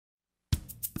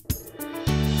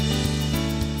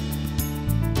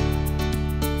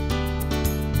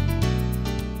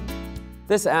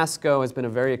this ASCO has been a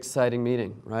very exciting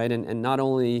meeting, right? And not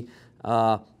only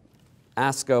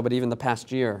ASCO, but even the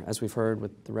past year, as we've heard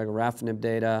with the regorafenib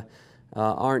data.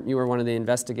 Arndt, you were one of the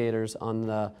investigators on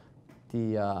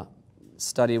the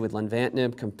study with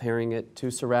lenvatinib, comparing it to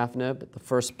sorafenib, the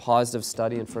first positive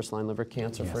study in first-line liver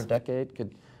cancer for a decade.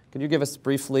 Could you give us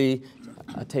briefly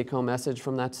a take-home message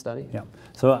from that study? Yeah.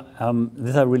 So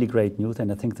these are really great news, and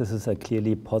I think this is a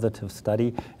clearly positive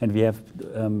study. And we have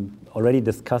already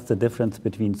discussed the difference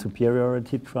between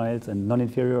superiority trials and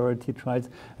non-inferiority trials,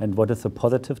 and what is a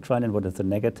positive trial and what is a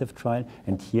negative trial.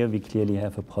 And here we clearly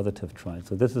have a positive trial.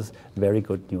 So this is very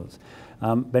good news.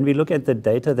 When we look at the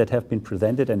data that have been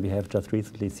presented, and we have just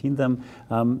recently seen them,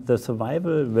 the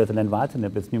survival with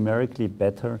lenvatinib is numerically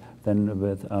better than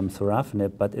with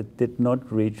sorafenib, but it did not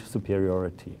reach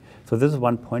superiority. So this is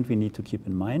one point we need to keep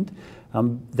in mind.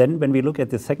 Then when we look at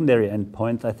the secondary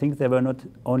endpoints, I think they were not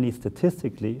only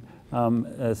statistically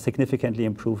significantly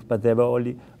improved, but they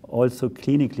were also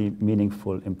clinically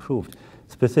meaningful improved.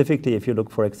 Specifically, if you look,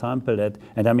 for example, at,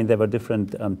 and I mean, there were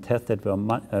different tests that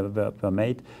were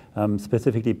made,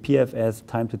 specifically PFS,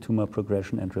 time to tumor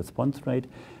progression, and response rate.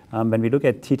 When we look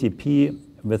at TTP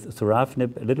with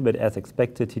sorafenib, a little bit as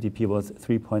expected, TTP was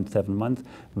 3.7 months.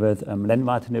 With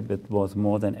lenvatinib, it was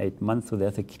more than 8 months. So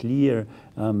there's a clear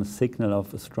signal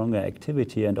of stronger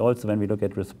activity. And also, when we look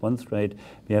at response rate,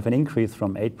 we have an increase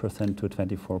from 8% to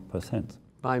 24%.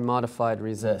 By modified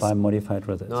RECIST. By modified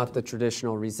RECIST. Not the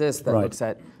traditional RECIST that looks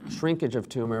at shrinkage of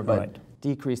tumor, but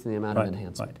decreasing the amount of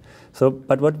enhancement. So,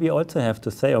 but what we also have to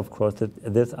say, of course,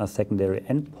 that these are secondary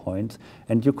endpoints.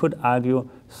 And you could argue,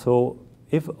 so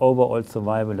if overall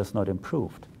survival is not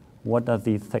improved, what do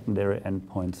these secondary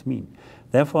endpoints mean?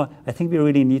 Therefore, I think we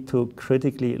really need to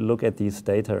critically look at these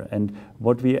data. And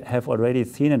what we have already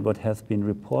seen and what has been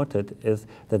reported is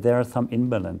that there are some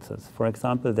imbalances. For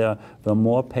example, there were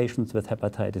more patients with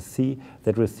hepatitis C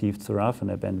that received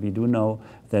sorafenib. And we do know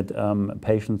that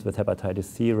patients with hepatitis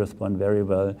C respond very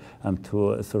well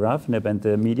to sorafenib. And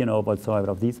the median overall survival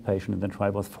of these patients in the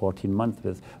trial was 14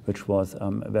 months, which was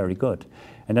very good.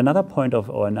 And another point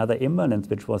or another imbalance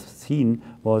which was seen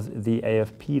was the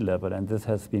AFP level. And this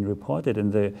has been reported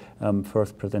in the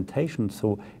first presentation.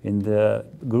 So in the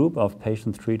group of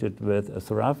patients treated with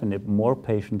sorafenib, more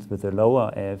patients with a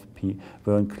lower AFP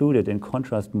were included. In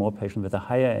contrast, more patients with a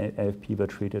higher AFP were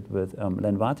treated with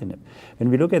lenvatinib. When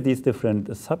we look at these different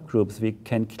subgroups, we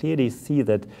can clearly see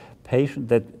that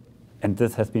and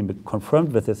this has been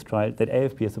confirmed with this trial, that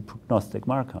AFP is a prognostic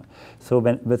marker. So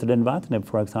with lenvatinib,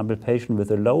 for example, patients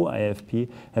with a low AFP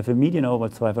have a median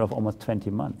overall survival of almost 20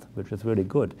 months, which is really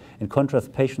good. In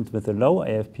contrast, patients with a low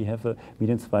AFP have a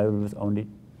median survival with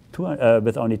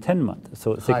only 10 months.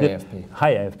 So high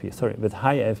AFP, with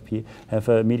high AFP have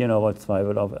a median overall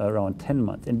survival of around 10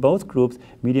 months. In both groups,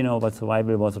 median overall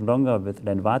survival was longer with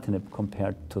lenvatinib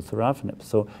compared to sorafenib.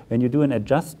 So when you do an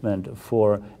adjustment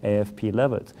for AFP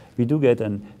levels, we do get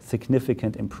a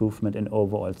significant improvement in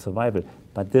overall survival.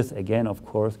 But this, again, of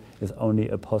course, is only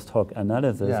a post hoc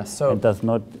analysis and does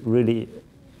not really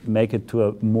make it to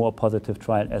a more positive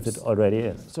trial as it already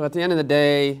is. So at the end of the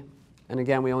day, and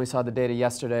again, we only saw the data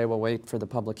yesterday. We'll wait for the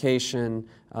publication.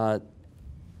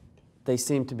 They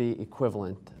seem to be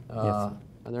equivalent. Yes.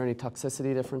 Are there any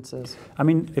toxicity differences? I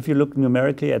mean, if you look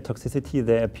numerically at toxicity,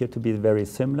 they appear to be very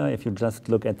similar. If you just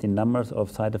look at the numbers of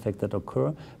side effects that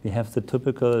occur, we have the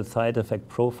typical side effect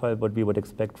profile, what we would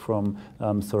expect from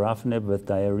sorafenib with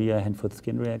diarrhea, hand-foot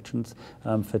skin reactions,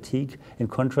 fatigue. In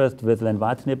contrast with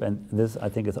lenvatinib, and this I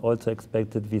think is also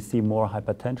expected, we see more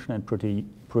hypertension and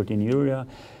proteinuria.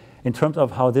 In terms of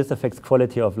how this affects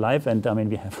quality of life, and I mean,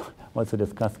 we have also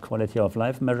discussed quality of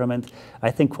life measurements,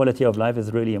 I think quality of life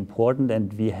is really important,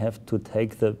 and we have to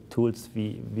take the tools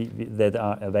that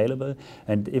are available.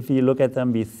 And if we look at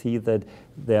them, we see that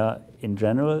they are, in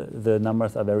general, the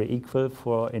numbers are very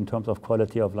equal in terms of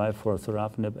quality of life for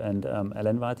sorafenib and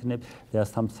lenvatinib. There are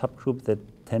some subgroups that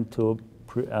tend to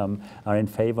are in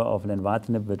favor of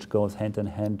lenvatinib, which goes hand in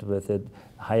hand with a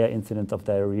higher incidence of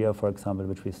diarrhea, for example,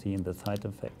 which we see in the side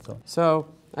effects. So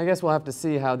I guess we'll have to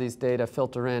see how these data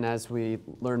filter in as we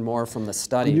learn more from the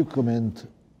study. Could you comment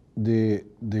the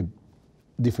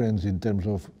difference in terms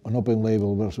of an open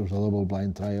label versus a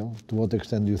double-blind trial? To what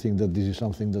extent do you think that this is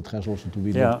something that has also to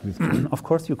be looked with? Of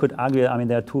course, you could argue, I mean,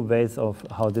 there are two ways of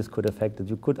how this could affect it.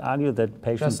 You could argue that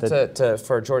patients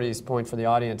for Jordi's point for the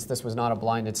audience, this was not a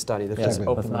blinded study. This was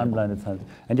open label. Unblinded study.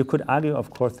 And you could argue, of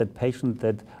course, that patients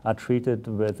that are treated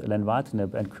with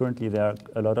lenvatinib, and currently there are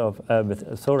a lot of, with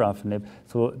sorafenib,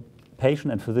 so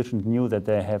patient and physicians knew that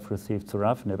they have received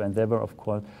sorafenib, and they were, of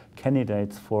course,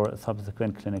 candidates for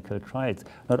subsequent clinical trials.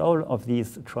 Not all of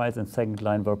these trials in second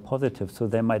line were positive, so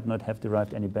they might not have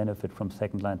derived any benefit from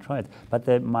second line trials, but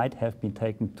they might have been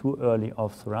taken too early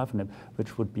off sorafenib,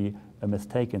 which would be a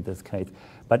mistake in this case.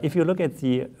 But if you look at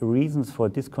the reasons for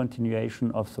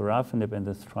discontinuation of sorafenib in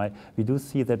this trial, we do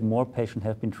see that more patients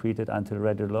have been treated until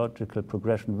radiological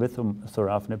progression with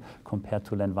sorafenib compared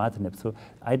to lenvatinib. So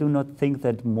I do not think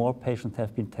that more patients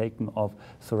have been taken off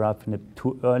sorafenib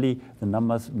too early. The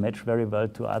numbers match very well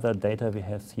to other data we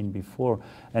have seen before.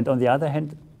 And on the other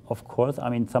hand, of course, I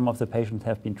mean, some of the patients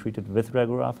have been treated with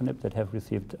regorafenib that have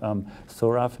received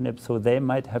sorafenib, so they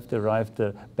might have derived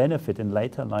the benefit in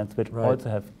later lines, which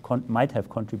also might have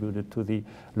contributed to the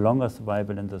longer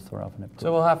survival in the sorafenib group.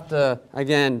 So we'll have to,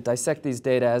 again, dissect these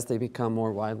data as they become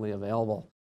more widely available.